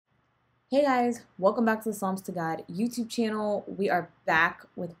Hey guys, welcome back to the Psalms to God YouTube channel. We are back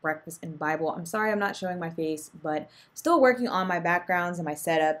with Breakfast and Bible. I'm sorry I'm not showing my face, but still working on my backgrounds and my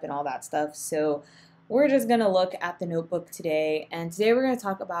setup and all that stuff. So we're just going to look at the notebook today. And today we're going to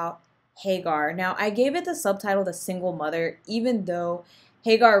talk about Hagar. Now, I gave it the subtitle, The Single Mother, even though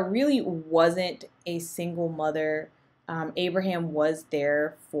Hagar really wasn't a single mother. Abraham was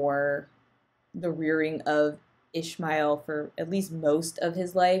there for the rearing of Ishmael for at least most of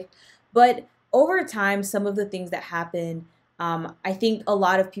his life. But over time, some of the things that happen, I think a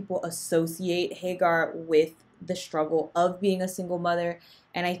lot of people associate Hagar with the struggle of being a single mother.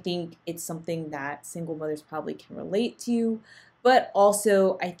 And I think it's something that single mothers probably can relate to. But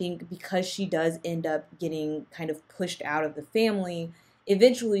also, I think because she does end up getting kind of pushed out of the family,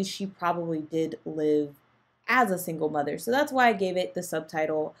 eventually she probably did live as a single mother. So that's why I gave it the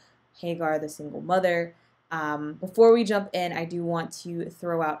subtitle Hagar, the Single Mother. Before we jump in, I do want to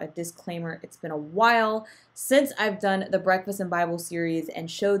throw out a disclaimer. It's been a while since I've done the Breakfast and Bible series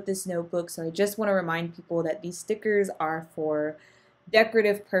and showed this notebook, so I just want to remind people that these stickers are for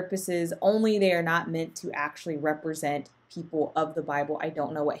decorative purposes only. They are not meant to actually represent people of the Bible. I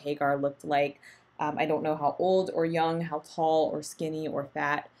don't know what Hagar looked like. I don't know how old or young, how tall or skinny or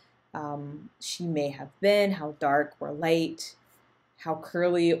fat she may have been, how dark or light, how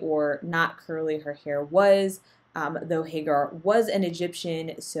curly or not curly her hair was, though Hagar was an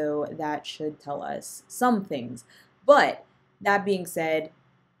Egyptian, so that should tell us some things. But that being said,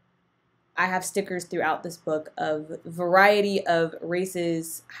 I have stickers throughout this book of variety of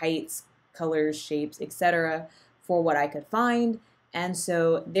races, heights, colors, shapes, etc. for what I could find, and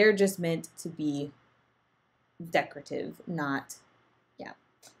so they're just meant to be decorative, not, yeah.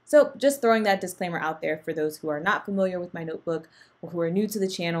 So just throwing that disclaimer out there for those who are not familiar with my notebook or who are new to the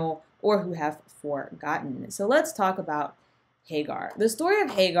channel or who have forgotten. So let's talk about Hagar. The story of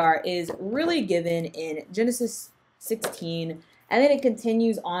Hagar is really given in Genesis 16, and then it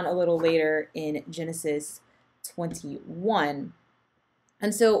continues on a little later in Genesis 21.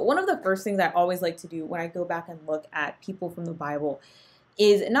 And so one of the first things I always like to do when I go back and look at people from the Bible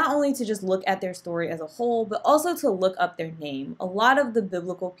is not only to just look at their story as a whole, but also to look up their name. A lot of the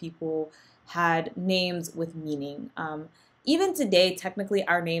biblical people had names with meaning. Even today, technically,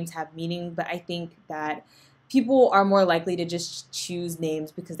 our names have meaning, but I think that people are more likely to just choose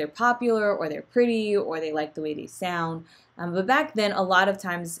names because they're popular or they're pretty or they like the way they sound. But back then, a lot of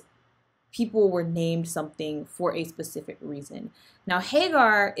times, people were named something for a specific reason. Now,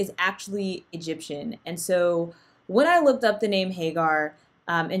 Hagar is actually Egyptian, and so when I looked up the name Hagar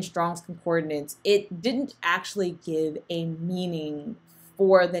in Strong's Concordance, it didn't actually give a meaning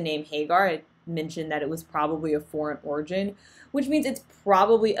for the name Hagar. It mentioned that it was probably of foreign origin, which means it's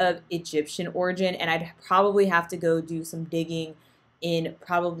probably of Egyptian origin, and I'd probably have to go do some digging in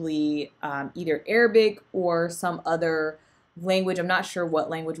probably either Arabic or some other language. I'm not sure what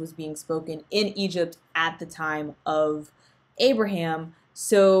language was being spoken in Egypt at the time of Abraham.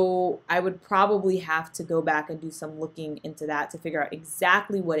 So I would probably have to go back and do some looking into that to figure out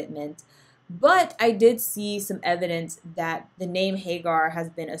exactly what it meant. But I did see some evidence that the name Hagar has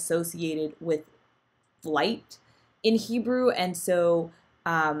been associated with flight in Hebrew. And so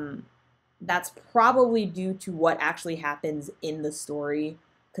that's probably due to what actually happens in the story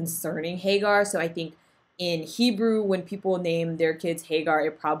concerning Hagar. So I think in Hebrew, when people name their kids Hagar,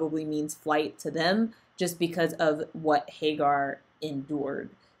 it probably means flight to them just because of what Hagar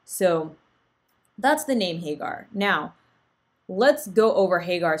endured. So that's the name Hagar. Now, let's go over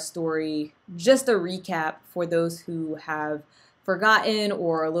Hagar's story, just a recap for those who have forgotten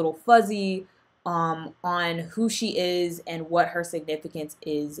or a little fuzzy on who she is and what her significance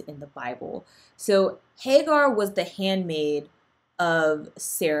is in the Bible. So Hagar was the handmaid of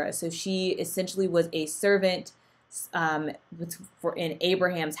Sarah. So she essentially was a servant in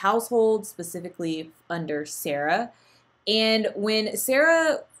Abraham's household, specifically under Sarah. And when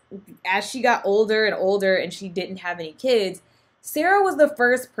Sarah, as she got older and older and she didn't have any kids, Sarah was the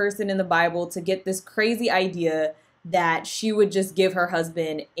first person in the Bible to get this crazy idea that she would just give her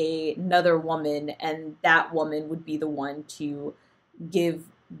husband another woman and that woman would be the one to give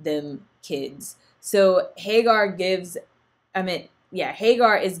them kids. So Hagar is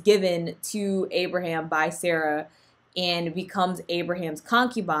given to Abraham by Sarah and becomes Abraham's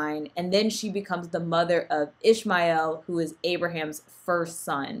concubine, and then she becomes the mother of Ishmael, who is Abraham's first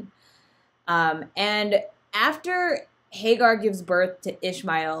son. And after Hagar gives birth to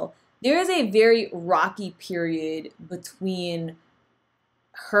Ishmael, there is a very rocky period between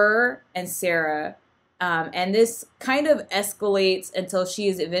her and Sarah, and this kind of escalates until she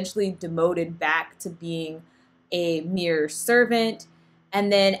is eventually demoted back to being a mere servant.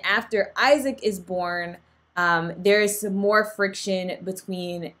 And then after Isaac is born, there is some more friction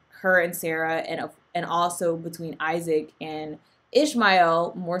between her and Sarah, and also between Isaac and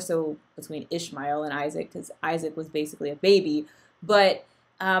Ishmael, more so between Ishmael and Isaac, because Isaac was basically a baby. But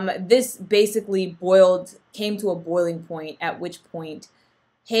this basically came to a boiling point, at which point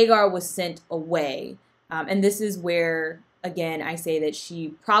Hagar was sent away. And this is where, again, I say that she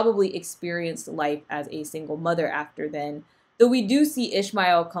probably experienced life as a single mother after then. Though we do see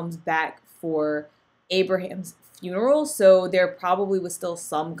Ishmael comes back for Abraham's funeral, so there probably was still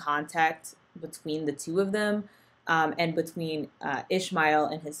some contact between the two of them, and between Ishmael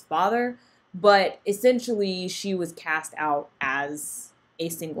and his father. But essentially, she was cast out as a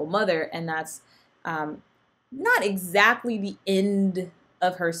single mother, and that's not exactly the end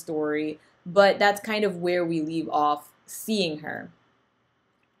of her story, but that's kind of where we leave off seeing her.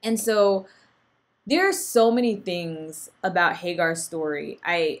 And so there are so many things about Hagar's story.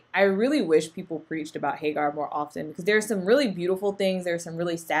 I really wish people preached about Hagar more often, because there are some really beautiful things, there are some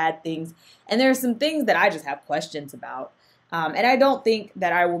really sad things, and there are some things that I just have questions about. And I don't think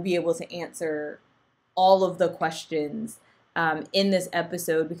that I will be able to answer all of the questions in this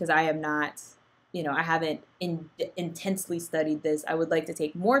episode, because I am not, I haven't intensely studied this. I would like to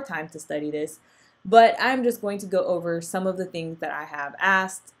take more time to study this. But I'm just going to go over some of the things that I have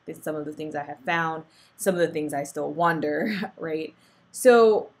asked, some of the things I have found, some of the things I still wonder, right?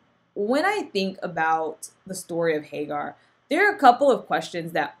 So when I think about the story of Hagar, there are a couple of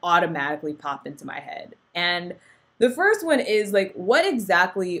questions that automatically pop into my head. And the first one is, like, what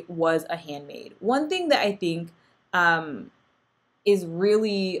exactly was a handmaid? One thing that I think is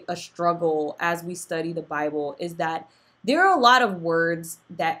really a struggle as we study the Bible is that there are a lot of words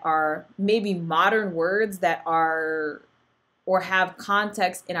that are maybe modern words that are or have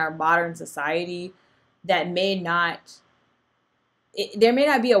context in our modern society that there may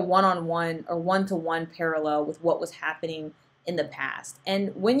not be a one-on-one or one-to-one parallel with what was happening in the past.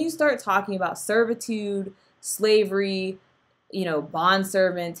 And when you start talking about servitude, slavery,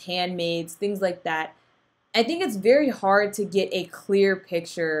 bondservants, handmaids, things like that, I think it's very hard to get a clear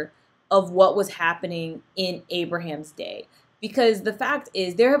picture of what was happening in Abraham's day. Because the fact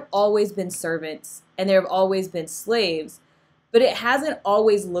is, there have always been servants and there have always been slaves, but it hasn't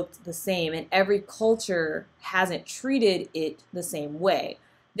always looked the same, and every culture hasn't treated it the same way.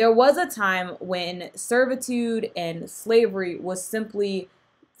 There was a time when servitude and slavery was simply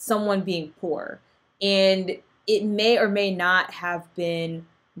someone being poor, and it may or may not have been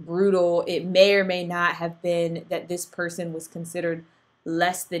brutal. It may or may not have been that this person was considered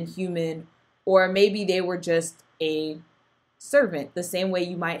less than human, or maybe they were just a servant, the same way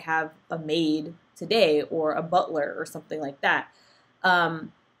you might have a maid today or a butler or something like that.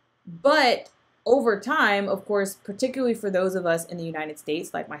 But over time, of course, particularly for those of us in the United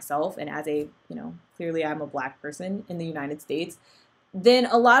States, like myself, and as clearly I'm a Black person in the United States, then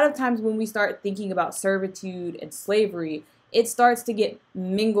a lot of times when we start thinking about servitude and slavery, it starts to get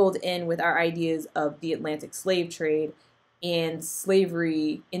mingled in with our ideas of the Atlantic slave trade and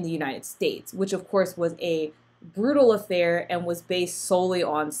slavery in the United States, which of course was a brutal affair and was based solely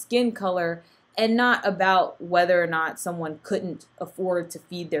on skin color and not about whether or not someone couldn't afford to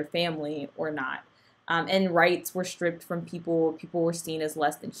feed their family or not. And rights were stripped from people. People were seen as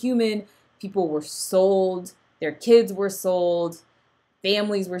less than human. People were sold. Their kids were sold.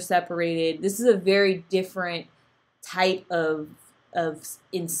 Families were separated. This is a very different type of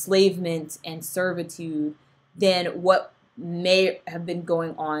enslavement and servitude than what may have been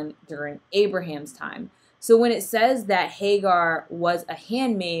going on during Abraham's time. So when it says that Hagar was a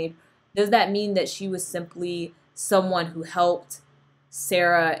handmaid, does that mean that she was simply someone who helped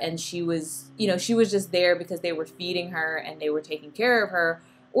Sarah and she was just there because they were feeding her and they were taking care of her?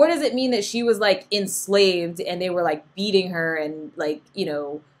 Or does it mean that she was like enslaved and they were like beating her and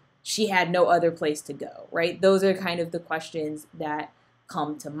she had no other place to go, right? Those are kind of the questions that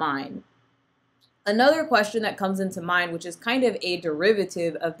come to mind. Another question that comes into mind, which is kind of a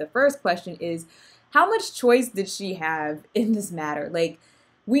derivative of the first question, is how much choice did she have in this matter? Like,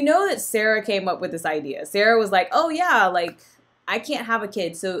 we know that Sarah came up with this idea. Sarah was like, oh yeah, like, I can't have a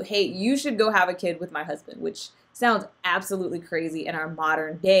kid, so hey, you should go have a kid with my husband, which sounds absolutely crazy in our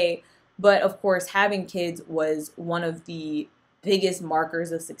modern day. But of course, having kids was one of the biggest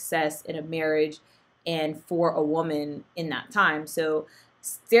markers of success in a marriage and for a woman in that time. So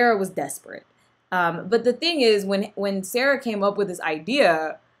Sarah was desperate. But the thing is, when Sarah came up with this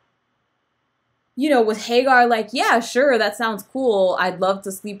idea, was Hagar like, yeah, sure, that sounds cool, I'd love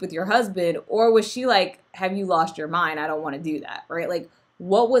to sleep with your husband? Or was she like, have you lost your mind? I don't want to do that, right? Like,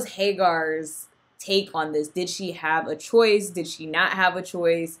 what was Hagar's take on this? Did she have a choice? Did she not have a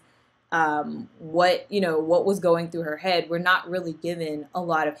choice? What was going through her head? We're not really given a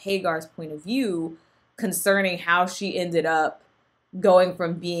lot of Hagar's point of view concerning how she ended up going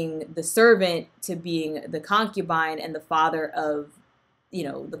from being the servant to being the concubine and the father of,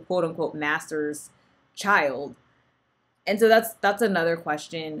 the quote unquote master's child. And so that's another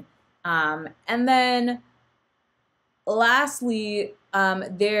question. And then lastly,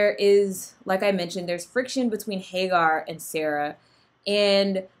 there is, like I mentioned, there's friction between Hagar and Sarah.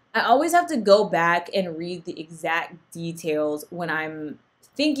 And I always have to go back and read the exact details when I'm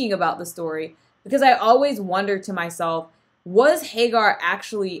thinking about the story, because I always wonder to myself, was Hagar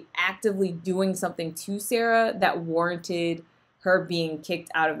actually actively doing something to Sarah that warranted her being kicked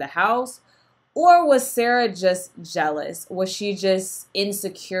out of the house? Or was Sarah just jealous? Was she just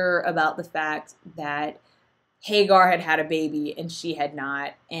insecure about the fact that Hagar had had a baby and she had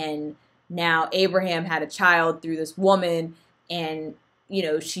not, and now Abraham had a child through this woman, and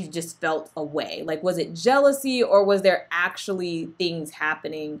she just felt away? Like, was it jealousy, or was there actually things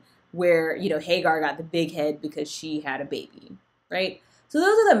happening where, Hagar got the big head because she had a baby, right? So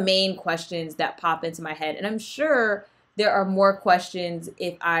those are the main questions that pop into my head. And I'm sure there are more questions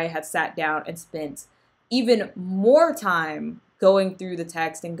if I had sat down and spent even more time going through the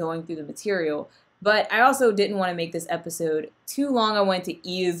text and going through the material. But I also didn't want to make this episode too long. I wanted to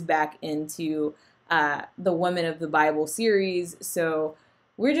ease back into the Women of the Bible series. So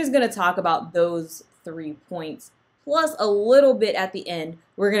we're just going to talk about those 3 points, plus a little bit at the end.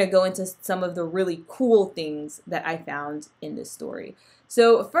 We're going to go into some of the really cool things that I found in this story.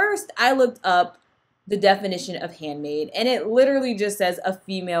 So first, I looked up the definition of handmaid, and it literally just says a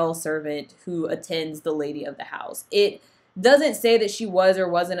female servant who attends the lady of the house. It doesn't say that she was or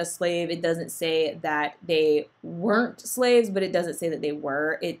wasn't a slave. It doesn't say that they weren't slaves, but it doesn't say that they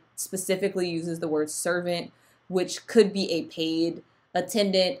were. It specifically uses the word servant, which could be a paid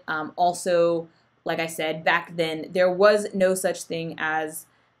attendant. Also, like I said, back then, there was no such thing as,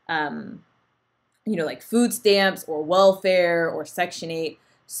 like food stamps or welfare or Section 8.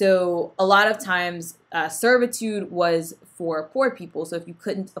 So a lot of times servitude was for poor people. So if you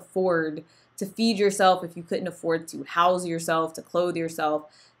couldn't afford to feed yourself, if you couldn't afford to house yourself, to clothe yourself,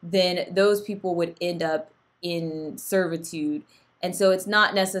 then those people would end up in servitude. And so it's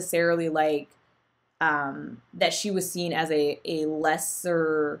not necessarily like that she was seen as a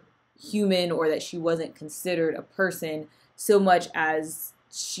lesser human, or that she wasn't considered a person, so much as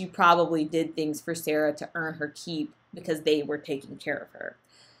she probably did things for Sarah to earn her keep because they were taking care of her.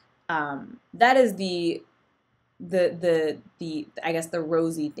 That is the I guess the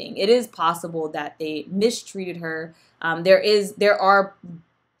rosy thing. It is possible that they mistreated her. There are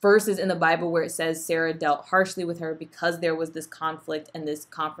verses in the Bible where it says Sarah dealt harshly with her because there was this conflict and this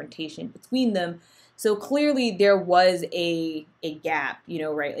confrontation between them. So clearly there was a gap,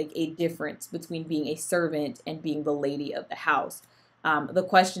 right? Like a difference between being a servant and being the lady of the house. The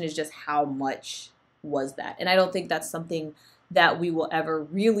question is just how much was that? And I don't think that's something that we will ever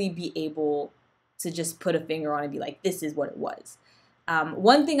really be able to just put a finger on and be like, this is what it was.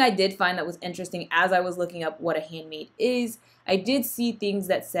 One thing I did find that was interesting as I was looking up what a handmaid is, I did see things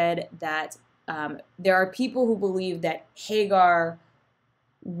that said that there are people who believe that Hagar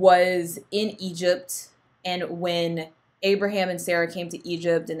was in Egypt, and when Abraham and Sarah came to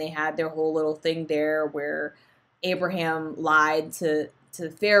Egypt and they had their whole little thing there where Abraham lied to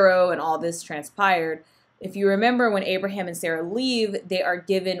Pharaoh and all this transpired. If you remember, when Abraham and Sarah leave, they are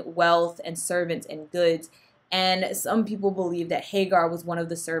given wealth and servants and goods. And some people believe that Hagar was one of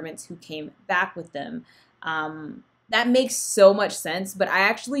the servants who came back with them. That makes so much sense, but I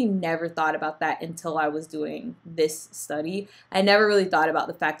actually never thought about that until I was doing this study. I never really thought about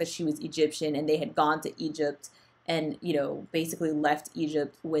the fact that she was Egyptian and they had gone to Egypt and, basically left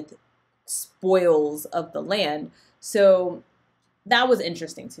Egypt with spoils of the land. So that was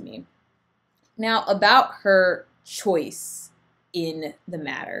interesting to me. Now, about her choice in the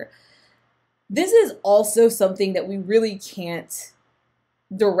matter. This is also something that we really can't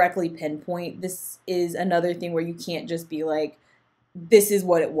directly pinpoint. This is another thing where you can't just be like, this is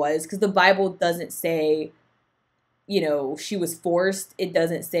what it was, because the Bible doesn't say, she was forced. It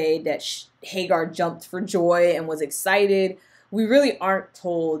doesn't say that Hagar jumped for joy and was excited. We really aren't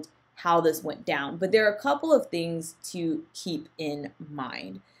told how this went down, but there are a couple of things to keep in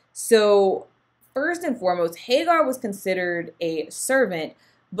mind. So first and foremost, Hagar was considered a servant,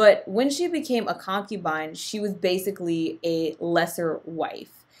 but when she became a concubine, she was basically a lesser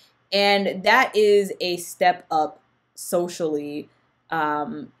wife. And that is a step up socially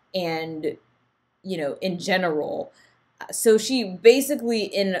and, in general. So she basically,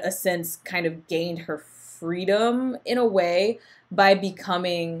 in a sense, kind of gained her freedom in a way by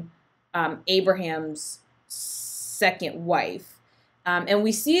becoming Abraham's second wife. And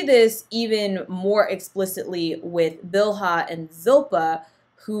we see this even more explicitly with Bilhah and Zilpah,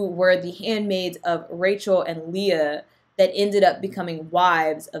 who were the handmaids of Rachel and Leah that ended up becoming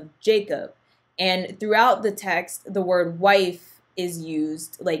wives of Jacob. And throughout the text, the word wife is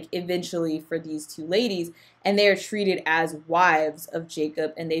used, like, eventually for these two ladies, and they are treated as wives of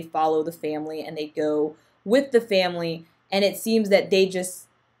Jacob, and they follow the family and they go with the family. And it seems that they just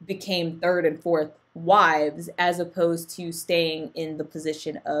became third and fourth wives as opposed to staying in the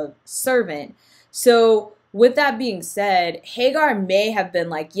position of servant. So with that being said, Hagar may have been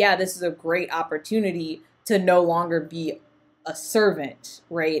like, yeah, this is a great opportunity to no longer be a servant,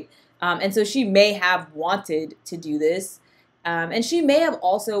 right? And so she may have wanted to do this. And she may have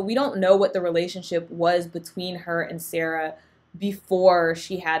also, we don't know what the relationship was between her and Sarah before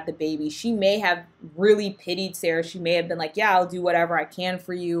she had the baby. She may have really pitied Sarah. She may have been like, yeah, I'll do whatever I can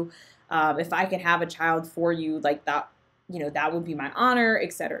for you. If I can have a child for you, like that, that would be my honor,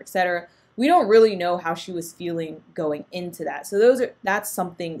 et cetera, et cetera. We don't really know how she was feeling going into that. So that's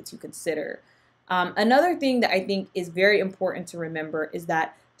something to consider. Another thing that I think is very important to remember is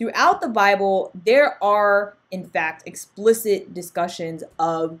that throughout the Bible, there are, in fact, explicit discussions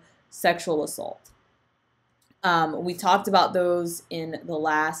of sexual assault. We talked about those in the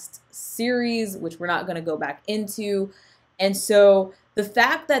last series, which we're not going to go back into. And so the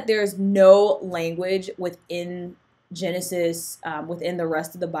fact that there's no language within Genesis, within the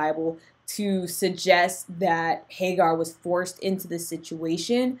rest of the Bible, to suggest that Hagar was forced into this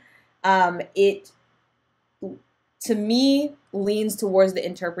situation, it, to me, leans towards the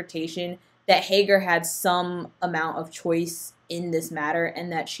interpretation that Hagar had some amount of choice in this matter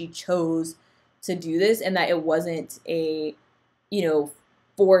and that she chose to do this and that it wasn't a,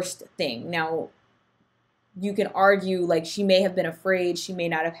 forced thing. Now, you can argue, like, she may have been afraid, she may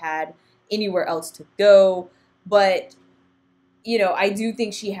not have had anywhere else to go, but, I do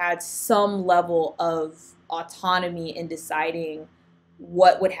think she had some level of autonomy in deciding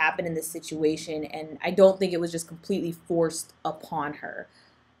what would happen in this situation, and I don't think it was just completely forced upon her.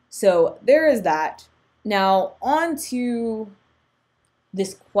 So there is that. Now, on to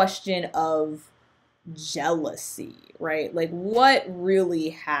this question of jealousy, right? Like, what really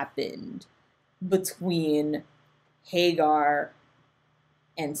happened between Hagar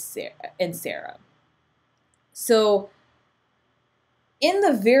and Sarah? So, in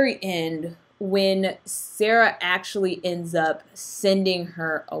the very end, when Sarah actually ends up sending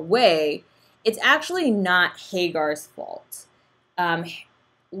her away, it's actually not Hagar's fault.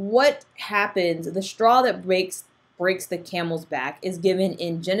 What happens, the straw that breaks the camel's back, is given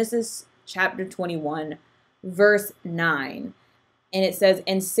in Genesis chapter 21, verse 9. And it says,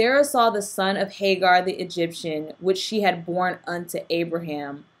 "And Sarah saw the son of Hagar the Egyptian, which she had borne unto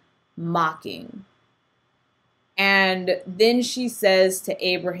Abraham, mocking. And then she says to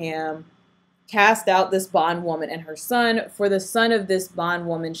Abraham, Cast out this bondwoman and her son, for the son of this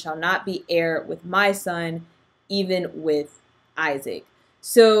bondwoman shall not be heir with my son, even with Isaac."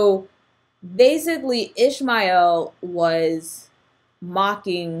 So basically, Ishmael was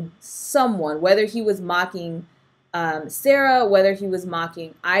mocking someone, whether he was mocking Sarah, whether he was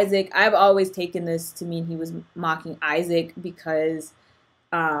mocking Isaac. I've always taken this to mean he was mocking Isaac because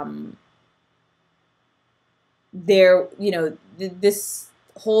this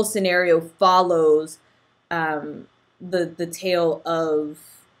whole scenario follows the tale of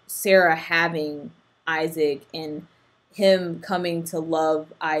Sarah having Isaac and him coming to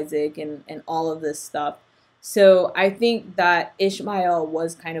love Isaac and all of this stuff. So I think that Ishmael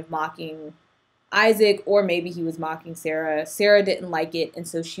was kind of mocking Isaac, or maybe he was mocking Sarah. Sarah didn't like it, and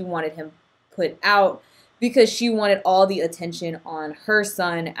so she wanted him put out because she wanted all the attention on her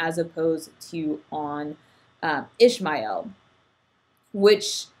son as opposed to on Ishmael.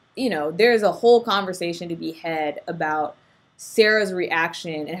 Which, there's a whole conversation to be had about Sarah's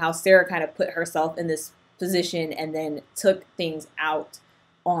reaction and how Sarah kind of put herself in this position and then took things out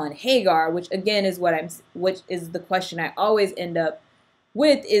on Hagar, which again is which is the question I always end up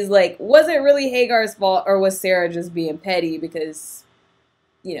with, is like, was it really Hagar's fault, or was Sarah just being petty because,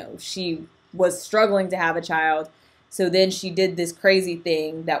 she was struggling to have a child, so then she did this crazy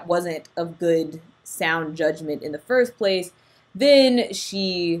thing that wasn't of good, sound judgment in the first place. Then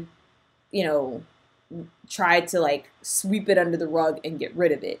she, tried to like sweep it under the rug and get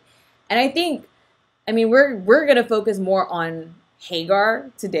rid of it. And I think, we're going to focus more on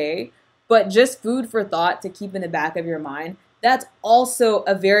Hagar today, but just food for thought to keep in the back of your mind. that's also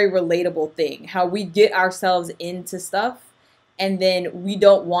a very relatable thing, how we get ourselves into stuff and then we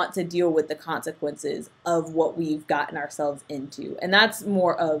don't want to deal with the consequences of what we've gotten ourselves into. And that's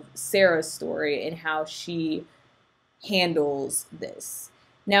more of Sarah's story and how she handles this.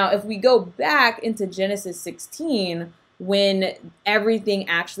 Now, if we go back into Genesis 16, when everything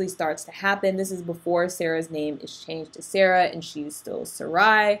actually starts to happen, this is before Sarah's name is changed to Sarah and she's still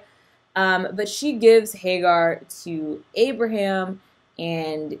Sarai. But she gives Hagar to Abraham,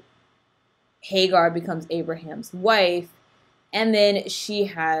 and Hagar becomes Abraham's wife. And then she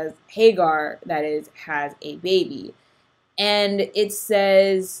has Hagar, that is, has a baby. And it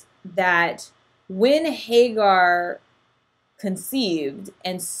says that when Hagar conceived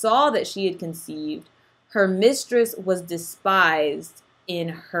and saw that she had conceived, her mistress was despised in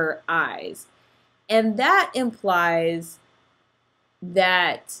her eyes. And that implies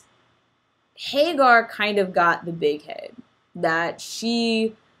that Hagar kind of got the big head, that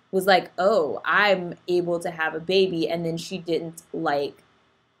she was like, oh, I'm able to have a baby, and then she didn't like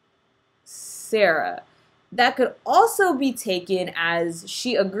Sarah. That could also be taken as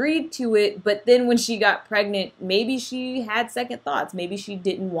she agreed to it, but then when she got pregnant, maybe she had second thoughts. Maybe she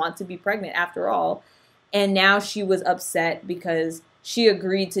didn't want to be pregnant after all, and now she was upset because she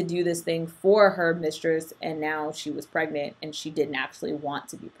agreed to do this thing for her mistress, and now she was pregnant, and she didn't actually want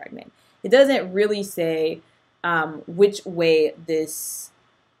to be pregnant. It doesn't really say which way this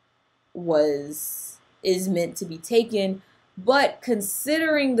is meant to be taken, but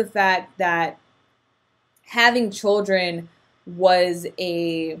considering the fact that having children was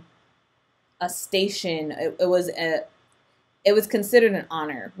a station, it was considered an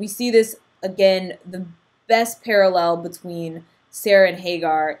honor. We see this again. The best parallel between Sarah and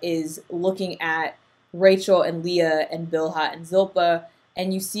Hagar is looking at Rachel and Leah and Bilhah and Zilpah,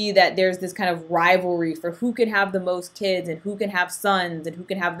 and you see that there's this kind of rivalry for who can have the most kids and who can have sons and who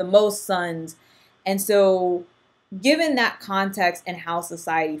can have the most sons. And so given that context and how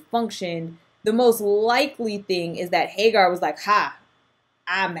society functioned, the most likely thing is that Hagar was like,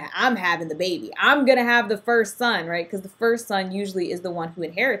 I'm having the baby. I'm going to have the first son, right? Because the first son usually is the one who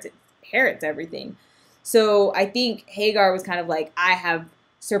inherits everything. So I think Hagar was kind of like, I have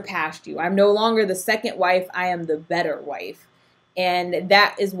surpassed you. I'm no longer the second wife. I am the better wife. And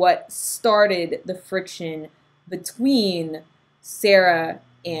that is what started the friction between Sarah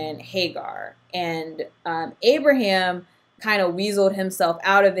and Hagar. And Abraham kind of weaseled himself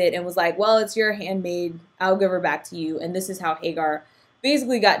out of it and was like, well, it's your handmaid. I'll give her back to you. And this is how Hagar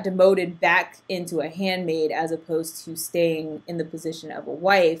basically got demoted back into a handmaid as opposed to staying in the position of a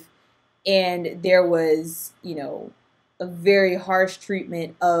wife. And there was, a very harsh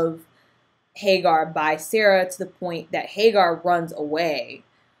treatment of Hagar by Sarah to the point that Hagar runs away.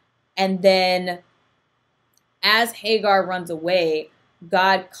 And then as Hagar runs away,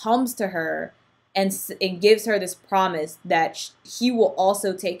 God comes to her and gives her this promise that he will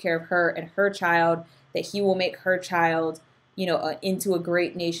also take care of her and her child, that he will make her child, into a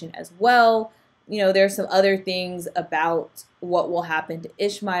great nation as well. There's some other things about what will happen to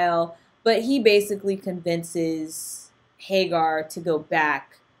Ishmael, but he basically convinces Hagar to go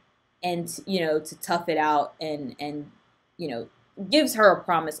back and, to tough it out and gives her a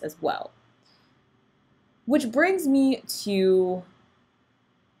promise as well. Which brings me to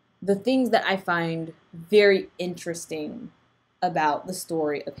the things that I find very interesting about the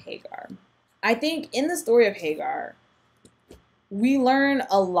story of Hagar. I think in the story of Hagar, we learn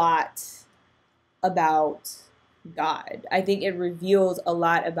a lot about God. I think it reveals a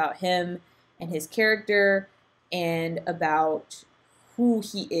lot about him and his character and about who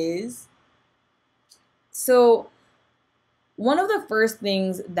he is. So one of the first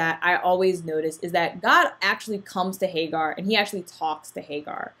things that I always notice is that God actually comes to Hagar and he actually talks to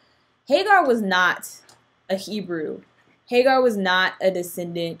Hagar. Hagar was not a Hebrew. Hagar was not a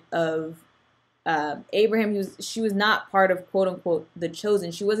descendant of Abraham. She was not part of, quote unquote, the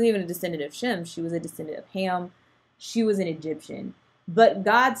chosen. She wasn't even a descendant of Shem. She was a descendant of Ham. She was an Egyptian. But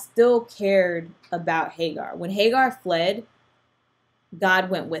God still cared about Hagar. When Hagar fled, God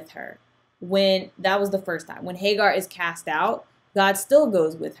went with her. That was the first time. When Hagar is cast out, God still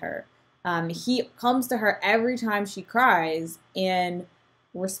goes with her. He comes to her every time she cries and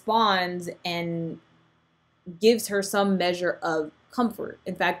responds and gives her some measure of comfort.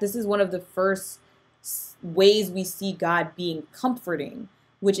 In fact, this is one of the first ways we see God being comforting,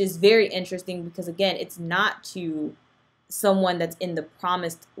 which is very interesting because, again, it's not to someone that's in the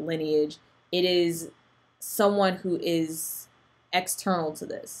promised lineage. It is someone who is external to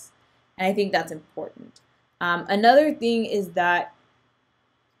this. And I think that's important. Another thing is that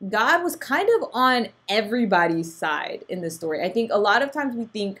God was kind of on everybody's side in this story. I think a lot of times we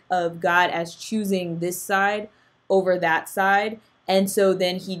think of God as choosing this side over that side. And so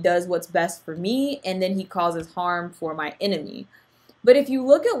then he does what's best for me, and then he causes harm for my enemy. But if you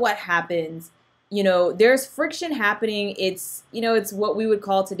look at what happens, there's friction happening. It's what we would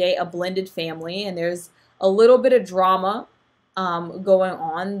call today a blended family, and there's a little bit of drama going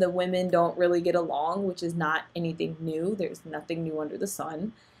on. The women don't really get along, which is not anything new. There's nothing new under the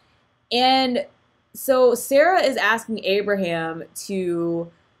sun. And so Sarah is asking Abraham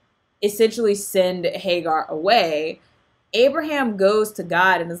to essentially send Hagar away. Abraham goes to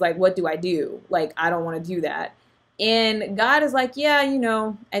God and is like, what do I do? Like, I don't want to do that. And God is like, yeah,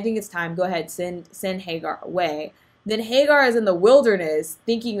 I think it's time. Go ahead, send Hagar away. Then Hagar is in the wilderness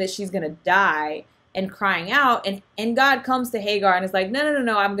thinking that she's going to die and crying out. And God comes to Hagar and is like,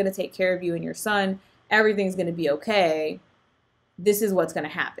 no, I'm going to take care of you and your son. Everything's going to be okay. This is what's going to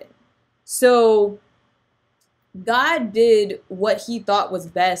happen. So God did what he thought was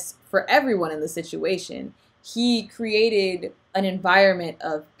best for everyone in the situation. He created an environment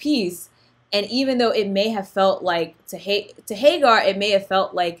of peace. And even though it may have felt like to Hagar, it may have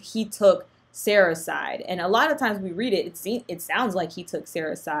felt like he took Sarah's side. And a lot of times we read it, it sounds like he took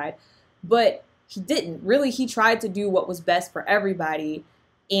Sarah's side, but he didn't. Really, he tried to do what was best for everybody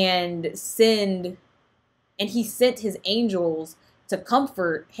and he sent his angels to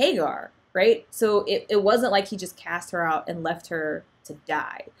comfort Hagar, right? So it wasn't like he just cast her out and left her to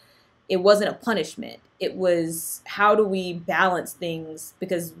die. It wasn't a punishment. It was, how do we balance things?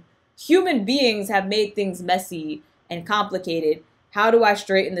 Because human beings have made things messy and complicated. How do I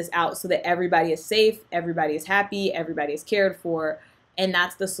straighten this out so that everybody is safe, everybody is happy, everybody is cared for? And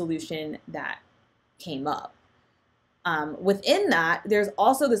that's the solution that came up. Within that, there's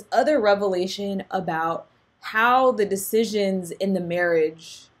also this other revelation about how the decisions in the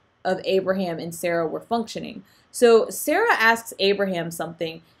marriage of Abraham and Sarah were functioning. So Sarah asks Abraham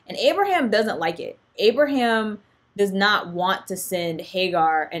something, and Abraham doesn't like it. Abraham does not want to send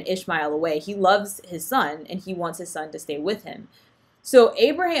Hagar and Ishmael away. He loves his son, and he wants his son to stay with him. So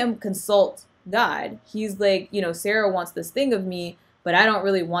Abraham consults God. He's like, Sarah wants this thing of me, but I don't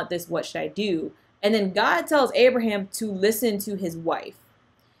really want this. What should I do? And then God tells Abraham to listen to his wife.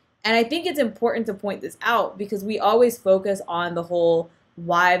 And I think it's important to point this out because we always focus on the whole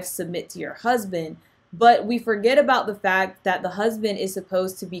wives submit to your husband, but we forget about the fact that the husband is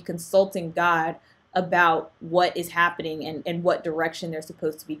supposed to be consulting God about what is happening and what direction they're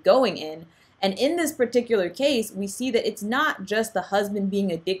supposed to be going in. And in this particular case, we see that it's not just the husband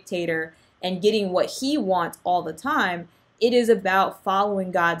being a dictator and getting what he wants all the time. It is about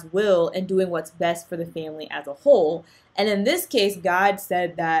following God's will and doing what's best for the family as a whole. And in this case, God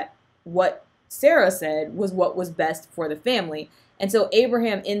said that what Sarah said was what was best for the family. And so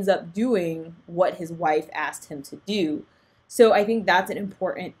Abraham ends up doing what his wife asked him to do. So I think that's an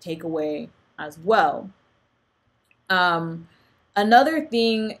important takeaway as well. Another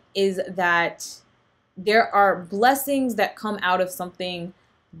thing is that there are blessings that come out of something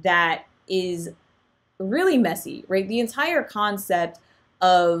that is really messy, right? The entire concept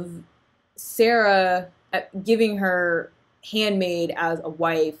of Sarah giving her handmaid as a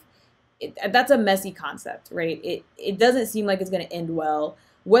wife, that's a messy concept, right? It doesn't seem like it's going to end well.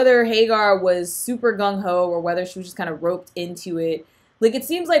 Whether Hagar was super gung-ho or whether she was just kind of roped into it, like it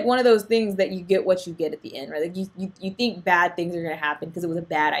seems like one of those things that you get what you get at the end, right? Like you think bad things are going to happen because it was a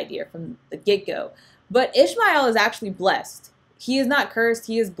bad idea from the get-go. But Ishmael is actually blessed. He is not cursed.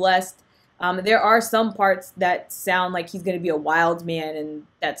 He is blessed. There are some parts that sound like he's going to be a wild man, and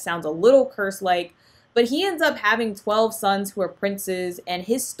that sounds a little curse-like. But he ends up having 12 sons who are princes, and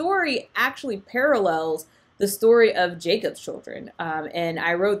his story actually parallels the story of Jacob's children. And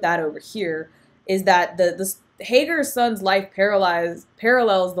I wrote that over here, is that the Hagar's son's life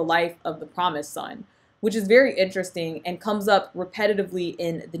parallels the life of the promised son, which is very interesting and comes up repetitively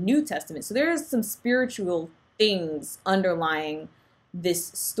in the New Testament. So there is some spiritual things underlying this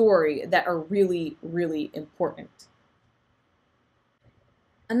story that are really, really important.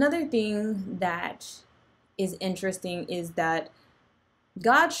 Another thing that is interesting is that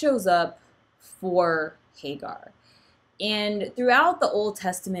God shows up for Hagar. And throughout the Old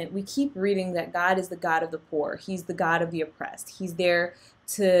Testament, we keep reading that God is the God of the poor. He's the God of the oppressed. He's there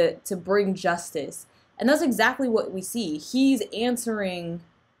to bring justice. And that's exactly what we see. He's answering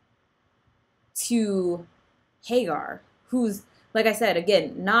to Hagar, who's, like I said,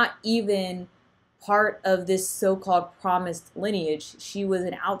 again, not even part of this so-called promised lineage. She was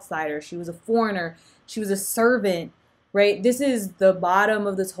an outsider. She was a foreigner. She was a servant, right? This is the bottom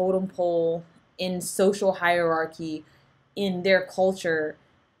of the totem pole in social hierarchy in their culture.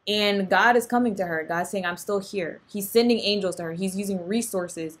 And God is coming to her. God's saying, I'm still here. He's sending angels to her. He's using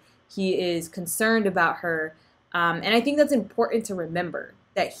resources. He is concerned about her. And I think that's important to remember,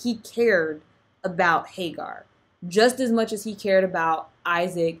 that he cared about Hagar just as much as he cared about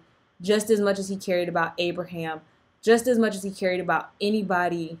Isaac, just as much as he cared about Abraham, just as much as he cared about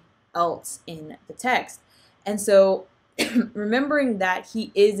anybody else in the text. And so remembering that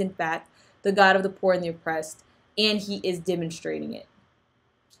he is, in fact, the God of the poor and the oppressed, and he is demonstrating it.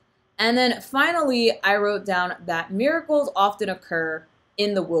 And then finally, I wrote down that miracles often occur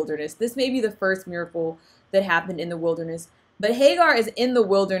in the wilderness. This may be the first miracle that happened in the wilderness, but Hagar is in the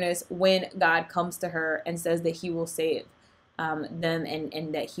wilderness when God comes to her and says that he will save them,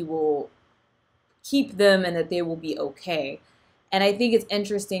 and that he will keep them, and that they will be okay. And I think it's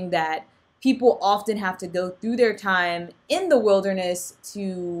interesting that people often have to go through their time in the wilderness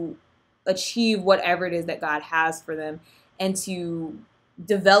to achieve whatever it is that God has for them, and to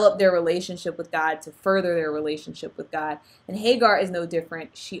develop their relationship with God, to further their relationship with God. And Hagar is no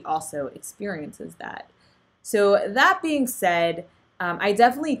different. She also experiences that. So that being said, I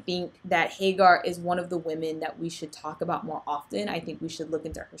definitely think that Hagar is one of the women that we should talk about more often. I think we should look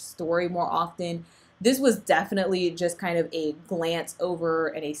into her story more often. This was definitely just kind of a glance over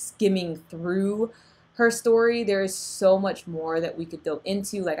and a skimming through her story. There is so much more that we could go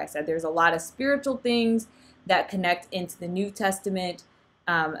into. Like I said, there's a lot of spiritual things that connect into the New Testament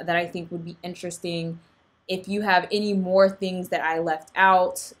that I think would be interesting. If you have any more things that I left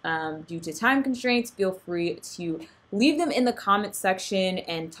out due to time constraints, feel free to leave them in the comments section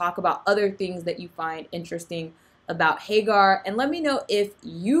and talk about other things that you find interesting about Hagar. And let me know if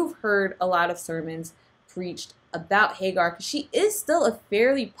you've heard a lot of sermons preached about Hagar, because she is still a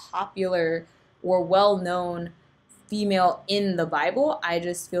fairly popular or well-known female in the Bible. I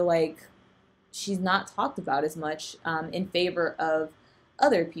just feel like she's not talked about as much in favor of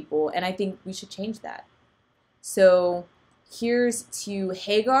other people, and I think we should change that. So here's to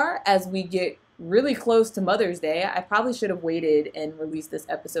Hagar as we get really close to Mother's Day. I probably should have waited and released this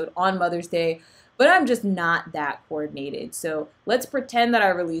episode on Mother's Day, but I'm just not that coordinated. So let's pretend that I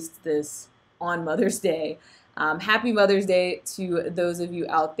released this on Mother's Day. Happy Mother's Day to those of you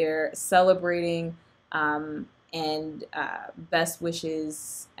out there celebrating, and best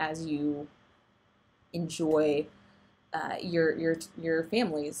wishes as you enjoy your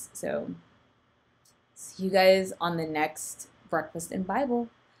families. So see you guys on the next Breakfast in Bible.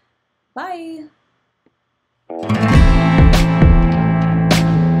 Bye.